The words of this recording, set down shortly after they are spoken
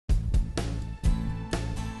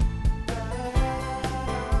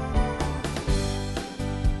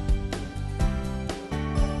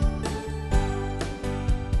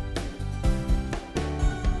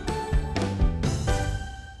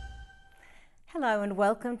Hello and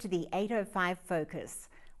welcome to the 805 Focus,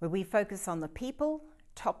 where we focus on the people,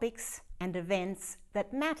 topics and events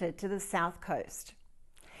that matter to the South Coast.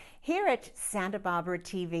 Here at Santa Barbara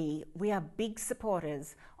TV, we are big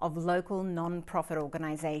supporters of local non-profit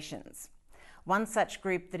organisations. One such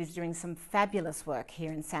group that is doing some fabulous work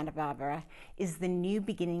here in Santa Barbara is the New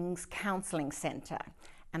Beginnings Counselling Centre.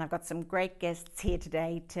 And I've got some great guests here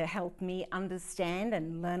today to help me understand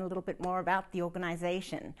and learn a little bit more about the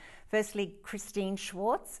organisation. Firstly, Christine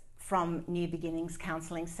Schwartz from New Beginnings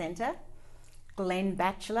Counselling Centre, Glenn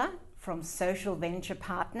Batchelor from Social Venture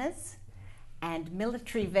Partners, and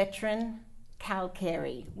military veteran Cal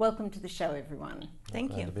Carey. Welcome to the show, everyone.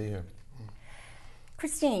 Thank you. Glad to be here.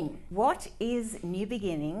 Christine, what is New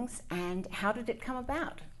Beginnings and how did it come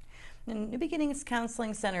about? The New Beginnings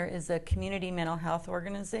Counseling Center is a community mental health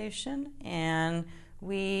organization, and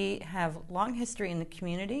we have long history in the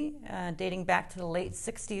community, dating back to the late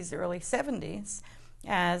 60s, early 70s,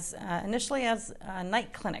 as initially as a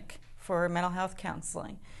night clinic for mental health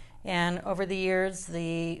counseling. And over the years,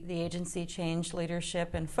 the agency changed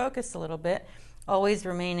leadership and focus a little bit, always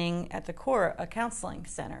remaining at the core a counseling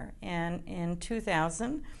center. And in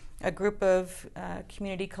 2000, a group of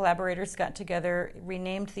community collaborators got together,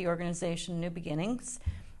 renamed the organization New Beginnings,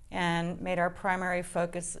 and made our primary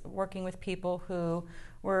focus working with people who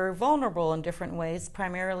were vulnerable in different ways,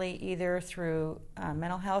 primarily either through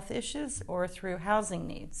mental health issues or through housing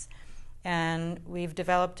needs. And we've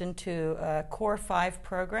developed into core 5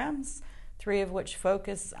 programs, 3 of which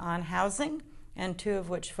focus on housing and 2 of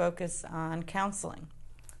which focus on counseling.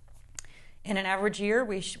 In an average year,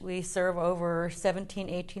 we serve over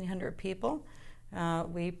 1,800 people.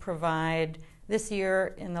 We provide, this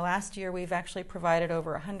year, in the last year, we've actually provided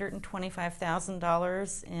over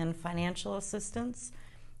 $125,000 in financial assistance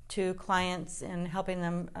to clients in helping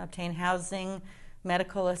them obtain housing,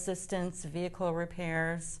 medical assistance, vehicle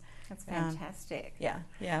repairs. That's fantastic.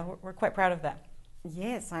 We're quite proud of that.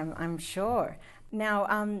 Yes, I'm sure. Now,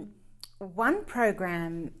 one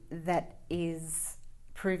program that is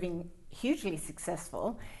proving hugely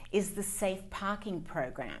successful is the Safe Parking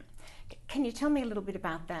Program. Can you tell me a little bit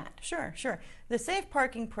about that? Sure. The Safe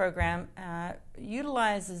Parking Program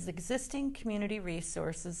utilizes existing community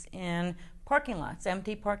resources in parking lots,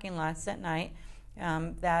 empty parking lots at night,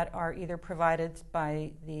 that are either provided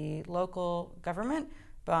by the local government,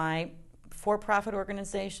 by for-profit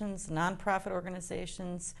organizations, nonprofit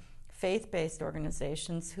organizations, faith-based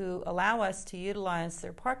organizations who allow us to utilize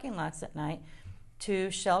their parking lots at night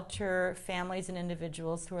to shelter families and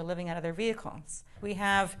individuals who are living out of their vehicles. We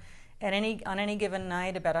have on any given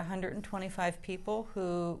night about 125 people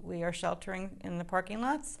who we are sheltering in the parking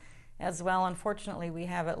lots. As well, unfortunately, we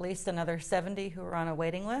have at least another 70 who are on a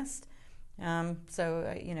waiting list. I'm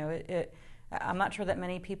not sure that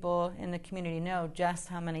many people in the community know just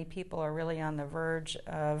how many people are really on the verge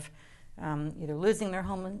of either losing their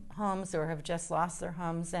homes or have just lost their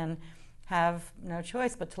homes and have no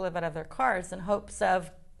choice but to live out of their cars in hopes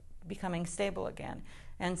of becoming stable again.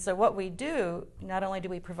 And so what we do, not only do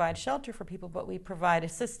we provide shelter for people, but we provide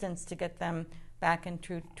assistance to get them back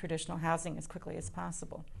into traditional housing as quickly as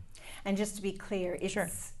possible. And just to be clear, it's Sure.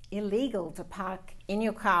 illegal to park in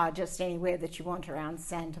your car just anywhere that you want around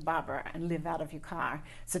Santa Barbara and live out of your car.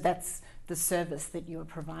 So that's the service that you're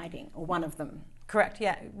providing, or one of them. Correct,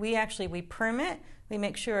 yeah. We permit. We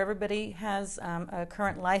make sure everybody has a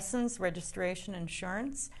current license, registration,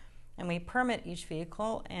 insurance, and we permit each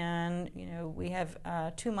vehicle. And we have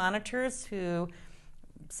 2 monitors who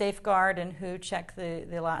safeguard and who check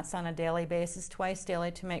the lots on a daily basis, twice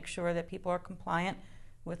daily, to make sure that people are compliant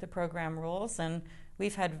with the program rules. And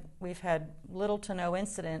we've had little to no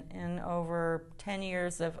incident in over 10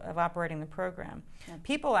 years of operating the program. Yeah.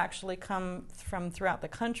 People actually come from throughout the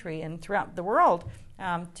country and throughout the world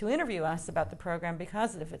to interview us about the program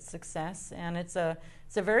because of its success, and it's a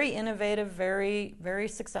very innovative, very, very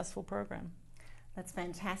successful program. That's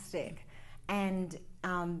fantastic. And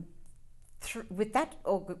with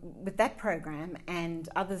that program and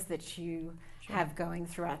others that you Sure. have going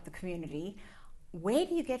throughout the community, where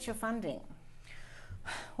do you get your funding?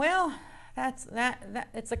 Well,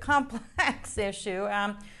 it's a complex issue.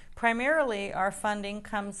 Primarily, our funding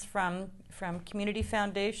comes from community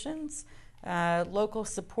foundations, local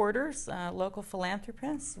supporters, local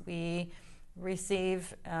philanthropists. We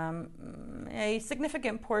receive a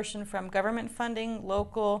significant portion from government funding,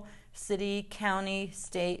 local, city, county,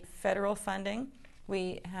 state, federal funding.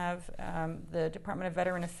 We have the Department of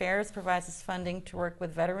Veteran Affairs provides us funding to work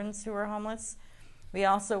with veterans who are homeless. We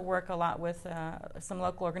also work a lot with some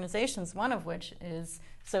local organizations, one of which is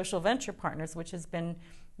Social Venture Partners, which has been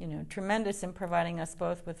tremendous in providing us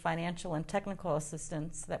both with financial and technical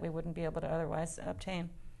assistance that we wouldn't be able to otherwise obtain.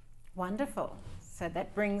 Wonderful. So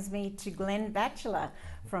that brings me to Glenn Batchelor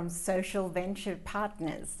from Social Venture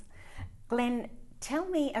Partners. Glenn, tell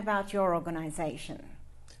me about your organization.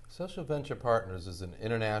 Social Venture Partners is an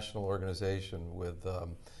international organization with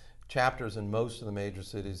chapters in most of the major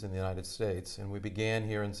cities in the United States, and we began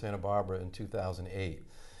here in Santa Barbara in 2008.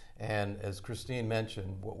 And as Christine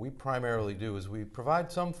mentioned, what we primarily do is we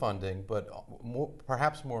provide some funding, but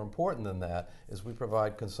perhaps more important than that is we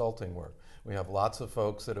provide consulting work. We have lots of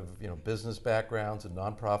folks that have business backgrounds and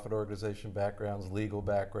nonprofit organization backgrounds, legal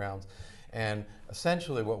backgrounds, and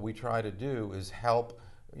essentially what we try to do is help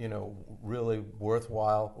really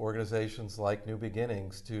worthwhile organizations like New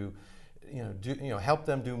Beginnings to help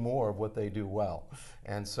them do more of what they do well.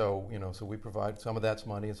 And so, so we provide, some of that's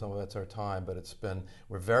money and some of that's our time, but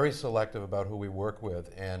we're very selective about who we work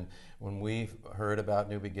with. And when we heard about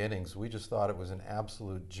New Beginnings, we just thought it was an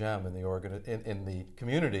absolute gem in the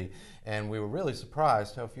community, and we were really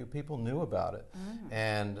surprised how few people knew about it.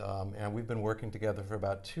 And we've been working together for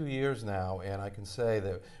about 2 years now, and I can say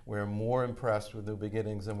that we're more impressed with New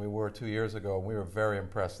Beginnings than we were 2 years ago, and we were very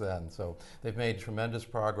impressed then. So they've made tremendous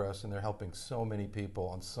progress, and they're helping so many people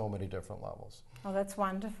on so many different levels. Oh, that's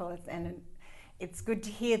wonderful. And it's good to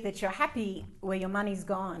hear that you're happy where your money's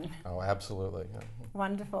gone. Oh, absolutely. Yeah.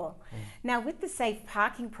 Wonderful. Now, with the Safe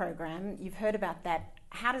Parking Program, you've heard about that.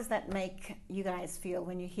 How does that make you guys feel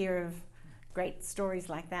when you hear of great stories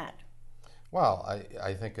like that? Well,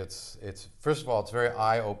 I think it's first of all, it's very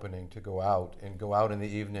eye-opening to go out in the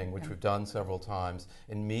evening, which we've done several times,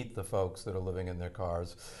 and meet the folks that are living in their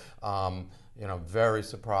cars. Very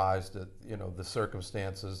surprised at the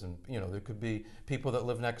circumstances, and there could be people that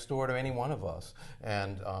live next door to any one of us,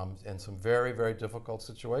 and some very, very difficult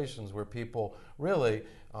situations where people really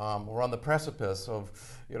were on the precipice of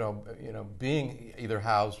being either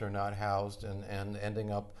housed or not housed, and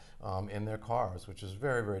ending up in their cars, which is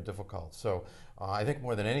very, very difficult. So I think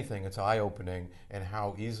more than anything, it's eye-opening and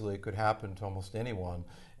how easily it could happen to almost anyone.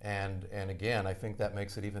 And again, I think that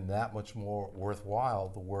makes it even that much more worthwhile,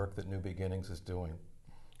 the work that New Beginnings is doing.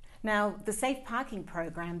 Now, the Safe Parking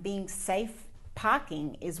Program, being safe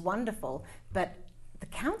parking is wonderful, but the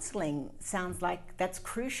counselling sounds like that's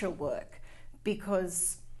crucial work,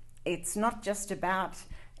 because it's not just about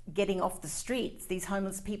getting off the streets. These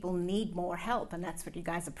homeless people need more help, and that's what you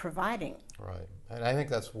guys are providing. Right. And I think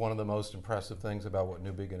that's one of the most impressive things about what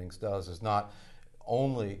New Beginnings does, is not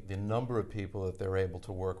only the number of people that they're able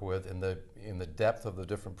to work with in the depth of the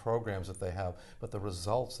different programs that they have, but the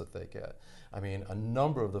results that they get. I mean, a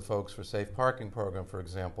number of the folks for Safe Parking Program, for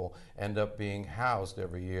example, end up being housed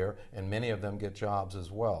every year, and many of them get jobs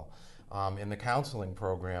as well. In the counseling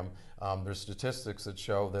program, there's statistics that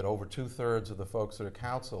show that over 2/3 of the folks that are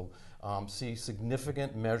counseled see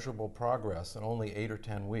significant measurable progress in only 8 or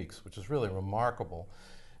 10 weeks, which is really remarkable.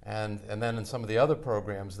 And then in some of the other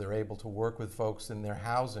programs, they're able to work with folks in their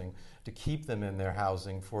housing to keep them in their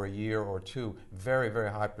housing for a year or two, very, very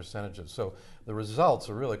high percentages. So the results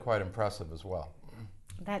are really quite impressive as well.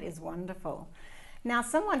 That is wonderful. Now,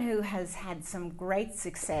 someone who has had some great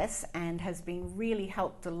success and has been really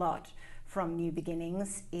helped a lot from New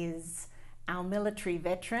Beginnings is our military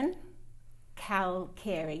veteran, Cal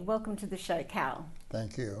Carey. Welcome to the show, Cal.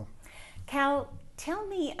 Thank you. Cal, tell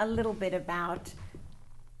me a little bit about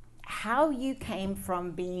how you came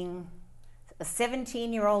from being a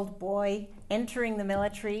 17-year-old boy entering the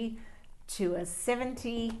military to a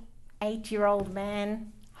 78-year-old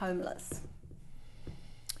man homeless.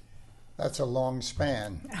 That's a long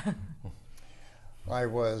span. I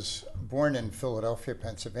was born in Philadelphia,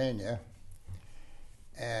 Pennsylvania,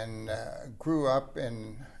 and grew up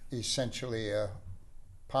in essentially a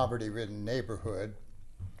poverty-ridden neighborhood.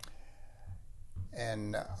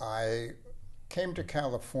 And I came to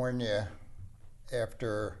California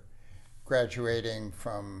after graduating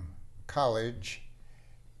from college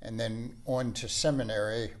and then on to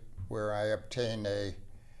seminary, where I obtained a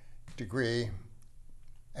degree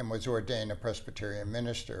and was ordained a Presbyterian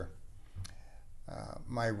minister.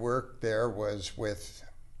 My work there was with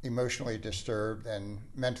emotionally disturbed and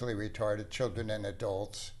mentally retarded children and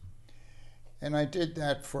adults. And I did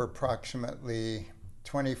that for approximately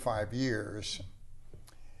 25 years.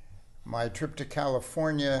 My trip to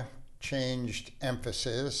California changed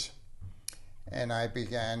emphasis, and I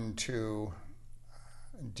began to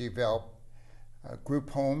develop group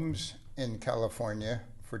homes in California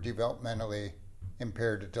for developmentally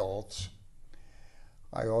impaired adults.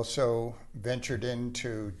 I also ventured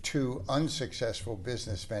into 2 unsuccessful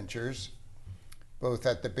business ventures, both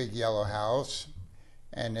at the Big Yellow House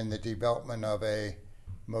and in the development of a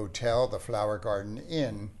motel, the Flower Garden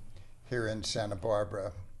Inn, here in Santa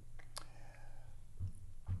Barbara.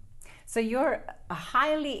 So you're a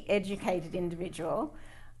highly educated individual,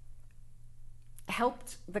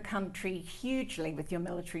 helped the country hugely with your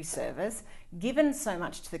military service, given so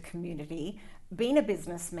much to the community, been a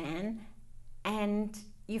businessman, and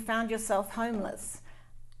you found yourself homeless.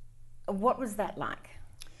 What was that like?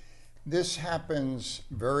 This happens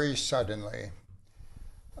very suddenly.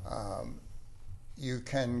 You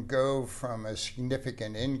can go from a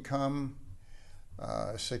significant income,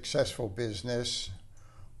 successful business,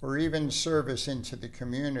 or even service into the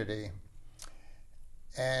community.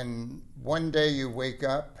 And one day you wake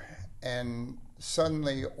up and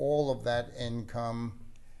suddenly all of that income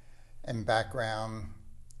and background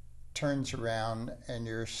turns around and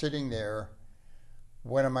you're sitting there,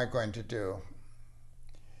 what am I going to do?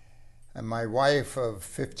 And my wife of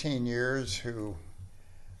 15 years, who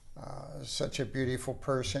is such a beautiful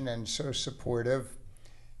person and so supportive,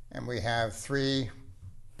 and we have 3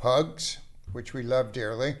 pugs, which we love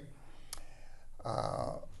dearly,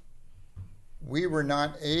 we were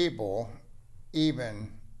not able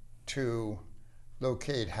even to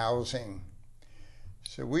locate housing.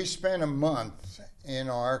 So we spent a month in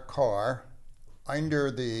our car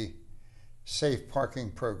under the safe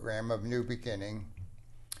parking program of New Beginning.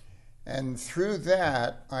 And through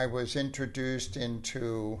that, I was introduced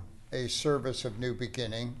into a service of New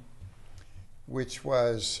Beginning, which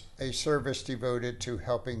was a service devoted to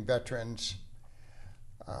helping veterans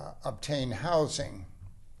obtain housing.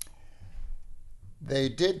 They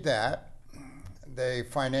did that. They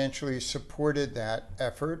financially supported that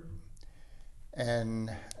effort.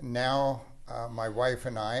 And now my wife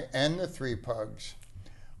and I and the 3 pugs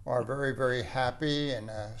are very, very happy in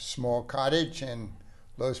a small cottage in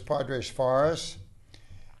Los Padres Forest.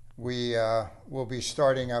 We will be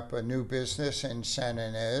starting up a new business in San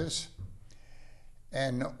Ynez.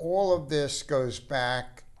 And all of this goes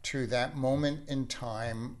back to that moment in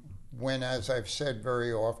time when, as I've said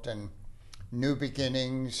very often, New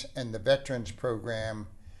Beginnings and the Veterans Program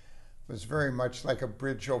was very much like a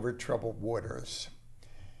bridge over troubled waters.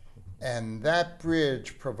 And that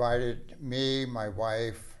bridge provided me, my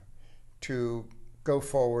wife, to go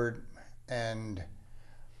forward and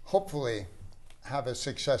hopefully have a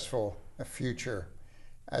successful future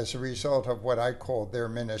as a result of what I called their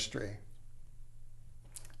ministry.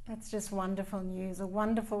 That's just wonderful news, a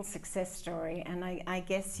wonderful success story, and I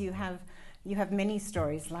guess you have many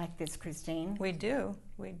stories like this, Christine. We do.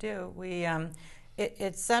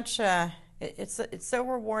 It's so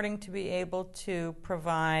rewarding to be able to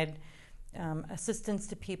provide assistance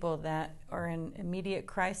to people that are in immediate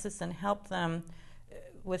crisis and help them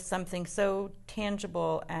with something so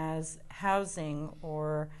tangible as housing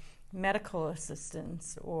or medical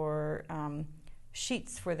assistance or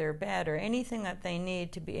sheets for their bed or anything that they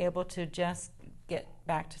need to be able to just get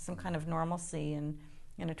back to some kind of normalcy in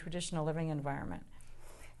a traditional living environment.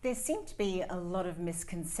 There seem to be a lot of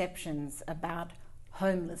misconceptions about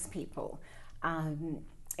homeless people.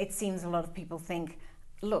 It seems a lot of people think,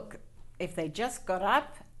 look, if they just got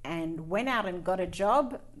up and went out and got a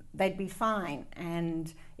job, they'd be fine,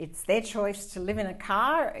 and it's their choice to live in a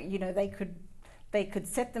car. You know, they could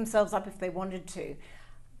set themselves up if they wanted to.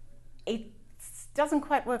 It doesn't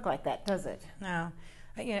quite work like that, does it? No.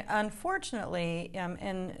 Unfortunately,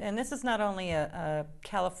 and this is not only a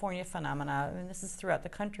California phenomenon, and this is throughout the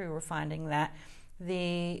country, we're finding that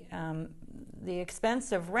the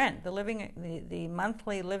expense of rent, the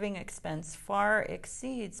monthly living expense far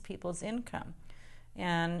exceeds people's income.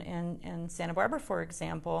 And in Santa Barbara, for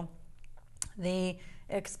example, the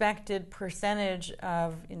expected percentage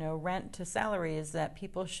of rent to salary is that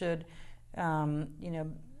people should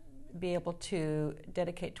be able to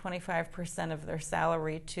dedicate 25% of their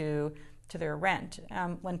salary to their rent,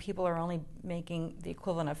 when people are only making the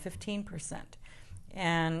equivalent of 15%.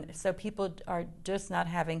 And so people are just not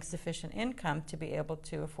having sufficient income to be able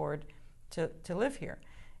to afford to live here.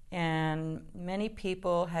 And many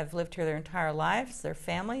people have lived here their entire lives. Their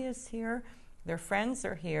family is here, their friends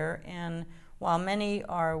are here, and while many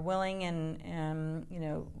are willing and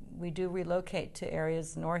we do relocate to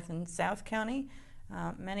areas North and South County,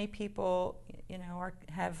 many people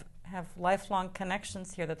have lifelong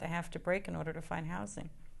connections here that they have to break in order to find housing.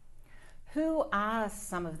 Who are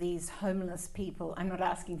some of these homeless people? I'm not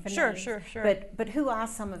asking for Sure. names. But who are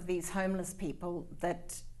some of these homeless people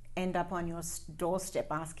that end up on your doorstep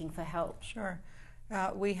asking for help? Sure.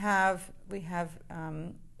 We have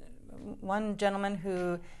one gentleman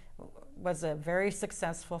who was a very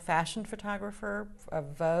successful fashion photographer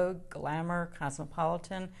of Vogue, Glamour,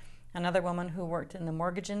 Cosmopolitan. Another woman who worked in the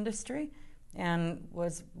mortgage industry, and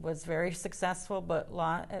was very successful, but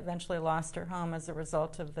eventually lost her home as a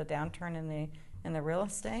result of the downturn in the real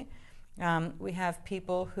estate. We have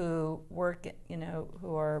people who work,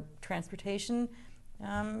 who are transportation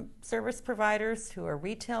service providers, who are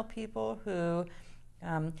retail people, who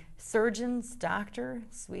surgeons,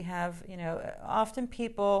 doctors. We have, often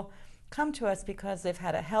people come to us because they've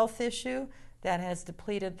had a health issue that has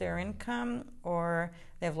depleted their income, or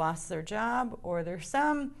they've lost their job, or there's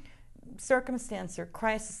some circumstance or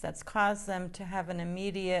crisis that's caused them to have an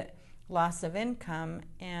immediate loss of income,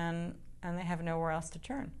 and they have nowhere else to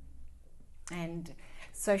turn. And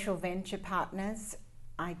social venture partners,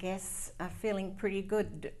 I guess, are feeling pretty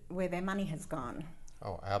good where their money has gone.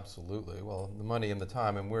 Oh, absolutely. Well, the money and the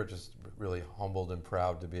time, and we're just really humbled and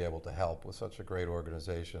proud to be able to help with such a great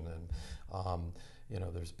organization. And,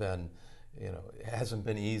 there's been, it hasn't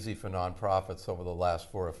been easy for nonprofits over the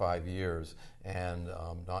last 4 or 5 years, and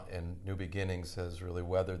New Beginnings has really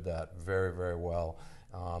weathered that very, very well.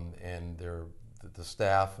 And the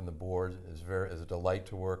staff and the board is a delight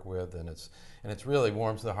to work with, and it's really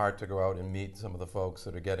warms the heart to go out and meet some of the folks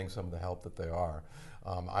that are getting some of the help that they are.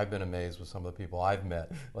 I've been amazed with some of the people I've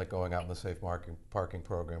met, like going out in the safe parking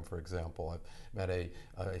program, for example. I've met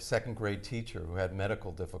a second grade teacher who had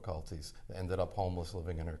medical difficulties, ended up homeless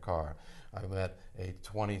living in her car. I met a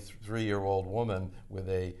 23-year-old woman with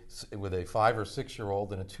a 5 or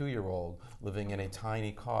 6-year-old and a 2-year-old living in a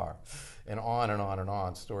tiny car, and on and on and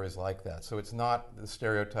on, stories like that. So it's not the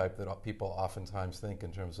stereotype that people oftentimes think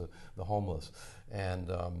in terms of the homeless.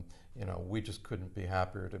 And we just couldn't be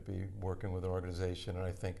happier to be working with an organization, and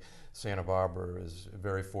I think Santa Barbara is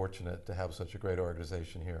very fortunate to have such a great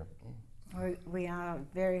organization here. We are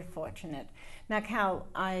very fortunate. Now, Cal,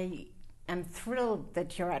 I am thrilled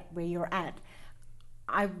that you're at where you're at.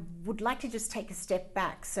 I would like to just take a step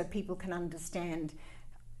back so people can understand,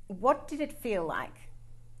 what did it feel like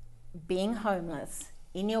being homeless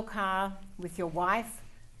in your car with your wife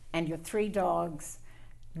and your 3 dogs,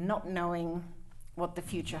 not knowing what the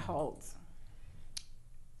future holds?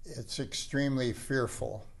 It's extremely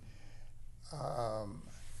fearful.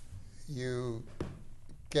 You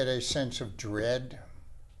get a sense of dread,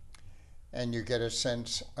 and you get a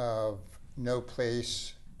sense of no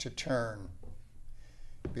place to turn,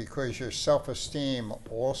 because your self-esteem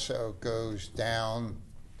also goes down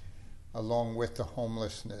along with the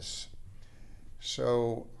homelessness.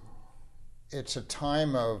 So it's a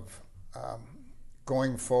time of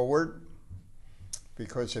going forward,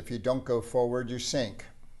 because if you don't go forward, you sink,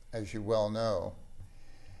 as you well know.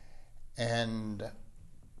 And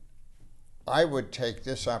I would take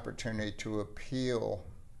this opportunity to appeal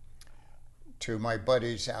to my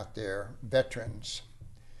buddies out there, veterans,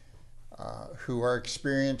 who are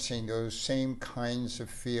experiencing those same kinds of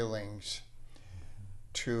feelings,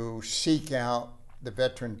 to seek out the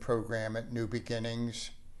veteran program at New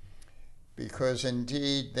Beginnings, because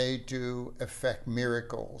indeed they do effect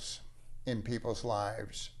miracles in people's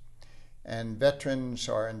lives. And veterans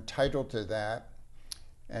are entitled to that,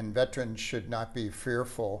 and veterans should not be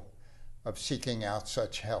fearful of seeking out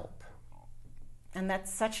such help. And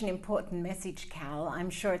that's such an important message, Cal. I'm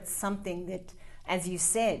sure it's something that, as you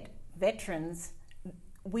said, veterans,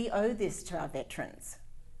 we owe this to our veterans.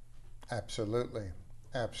 Absolutely,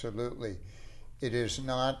 absolutely. It is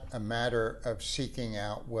not a matter of seeking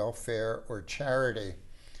out welfare or charity.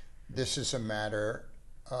 This is a matter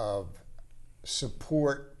of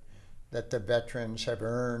support that the veterans have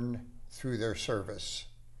earned through their service.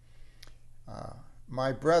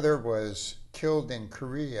 My brother was killed in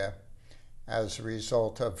Korea as a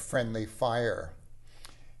result of friendly fire.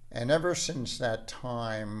 And ever since that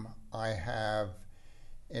time, I have,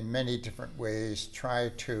 in many different ways,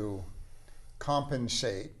 tried to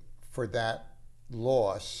compensate for that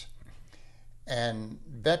loss. And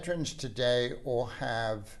veterans today all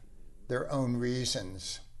have their own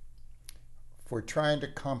reasons for trying to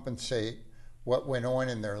compensate what went on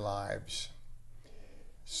in their lives.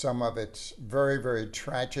 Some of it's very, very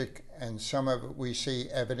tragic, and some of it we see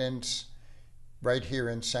evidence right here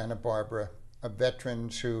in Santa Barbara of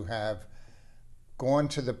veterans who have gone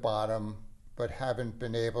to the bottom but haven't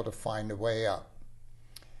been able to find a way up.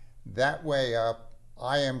 That way up,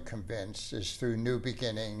 I am convinced, is through New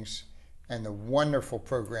Beginnings and the wonderful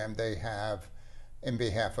program they have in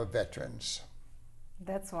behalf of veterans.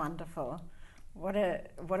 That's wonderful. What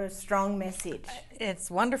a strong message. It's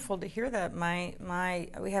wonderful to hear that.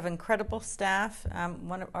 We have incredible staff.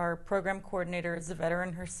 One of our program coordinator is a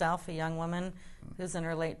veteran herself, a young woman who's in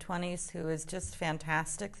her late 20s, who is just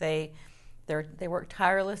fantastic. They work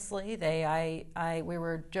tirelessly. We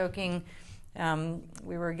were joking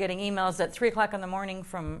We were getting emails at 3 o'clock in the morning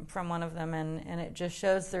from one of them, and it just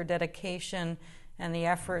shows their dedication and the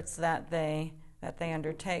efforts that they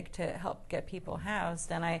undertake to help get people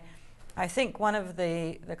housed. And I think one of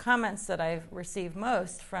the comments that I've received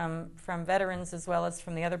most from veterans as well as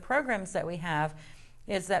from the other programs that we have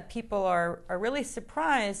is that people are really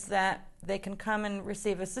surprised that they can come and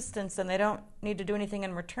receive assistance and they don't need to do anything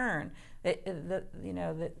in return. The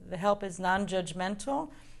help is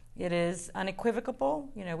non-judgmental. It is unequivocal.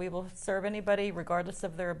 We will serve anybody regardless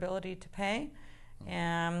of their ability to pay.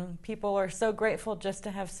 And people are so grateful just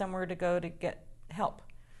to have somewhere to go to get help.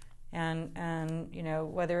 And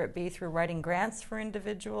whether it be through writing grants for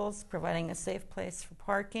individuals, providing a safe place for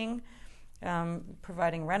parking,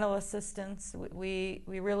 providing rental assistance, we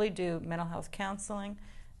really do mental health counseling.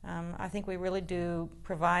 I think we really do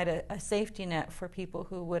provide a safety net for people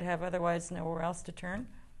who would have otherwise nowhere else to turn.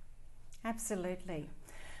 Absolutely.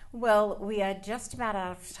 Well, we are just about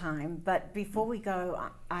out of time, but before we go,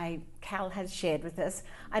 Cal has shared with us,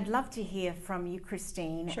 I'd love to hear from you,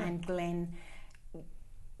 Christine. Sure. And Glenn.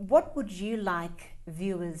 What would you like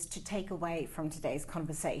viewers to take away from today's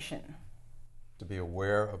conversation? To be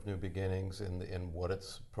aware of New Beginnings in what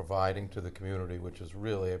it's providing to the community, which is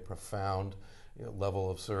really a profound level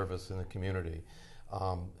of service in the community.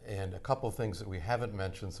 And a couple of things that we haven't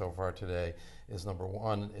mentioned so far today is, number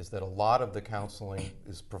one, is that a lot of the counseling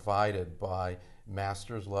is provided by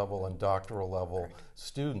master's level and doctoral level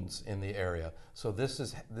students in the area. So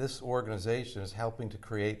this organization is helping to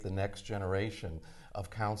create the next generation of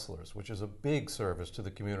counselors, which is a big service to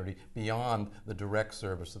the community beyond the direct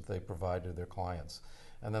service that they provide to their clients.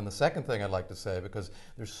 And then the second thing I'd like to say, because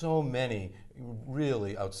there's so many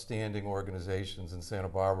really outstanding organizations in Santa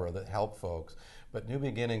Barbara that help folks, but New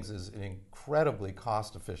Beginnings is incredibly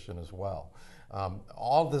cost efficient as well.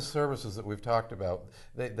 All the services that we've talked about,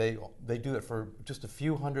 they do it for just a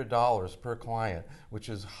few $100s per client, which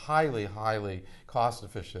is highly, highly cost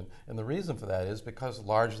efficient. And the reason for that is because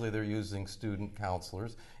largely they're using student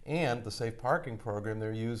counselors, and the Safe Parking program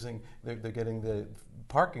they're getting the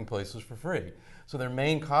parking places for free. So their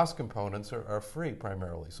main cost components are free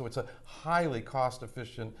primarily. So it's a highly cost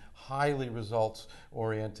efficient, highly results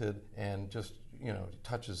oriented, and just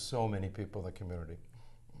touches so many people in the community.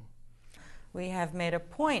 We have made a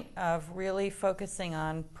point of really focusing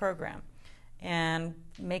on program and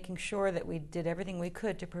making sure that we did everything we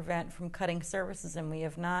could to prevent from cutting services, and we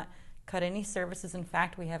have not cut any services. In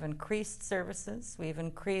fact, we have increased services. We've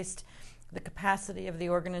increased the capacity of the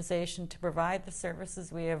organization to provide the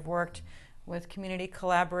services. We have worked with community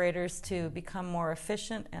collaborators to become more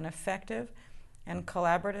efficient and effective and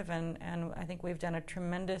collaborative, and I think we've done a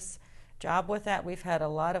tremendous job with that. We've had a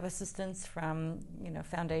lot of assistance from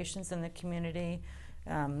foundations in the community,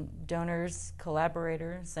 donors,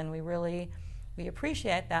 collaborators, and we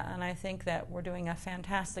appreciate that, and I think that we're doing a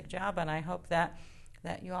fantastic job, and I hope that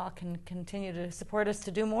you all can continue to support us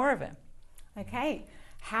to do more of it. Okay.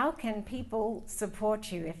 How can people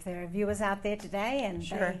support you if there are viewers out there today and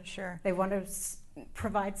they want to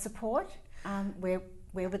provide support?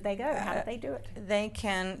 Where would they go? How do they do it? They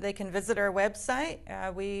can visit our website.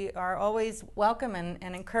 We are always welcome and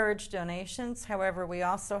encourage donations. However, we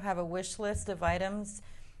also have a wish list of items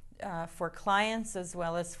for clients as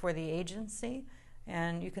well as for the agency,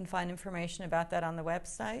 and you can find information about that on the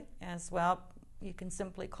website as well. You can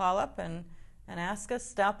simply call up and ask us,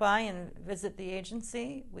 stop by and visit the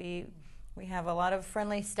agency. We have a lot of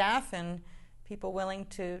friendly staff and people willing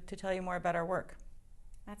to tell you more about our work.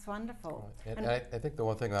 That's wonderful. And I think the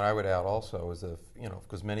one thing that I would add also is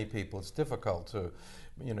because many people, it's difficult to,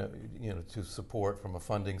 to support from a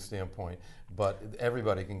funding standpoint, but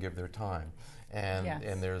everybody can give their time. And, yes.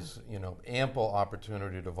 And there's, ample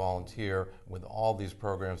opportunity to volunteer with all these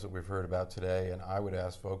programs that we've heard about today. And I would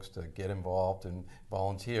ask folks to get involved and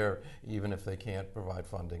volunteer, even if they can't provide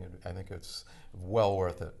funding. I think it's well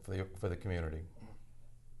worth it for the community.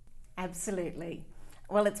 Absolutely.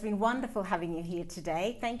 Well, it's been wonderful having you here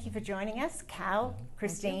today. Thank you for joining us, Cal,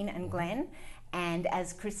 Christine, and Glenn. And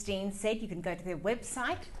as Christine said, you can go to their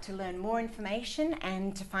website to learn more information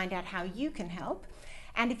and to find out how you can help.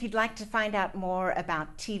 And if you'd like to find out more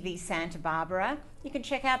about TV Santa Barbara, you can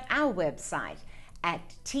check out our website at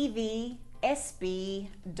tvsb.tv.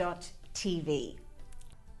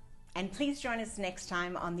 And please join us next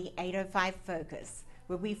time on the 805 Focus,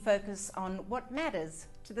 where we focus on what matters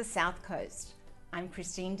to the South Coast. I'm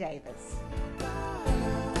Christine Davis.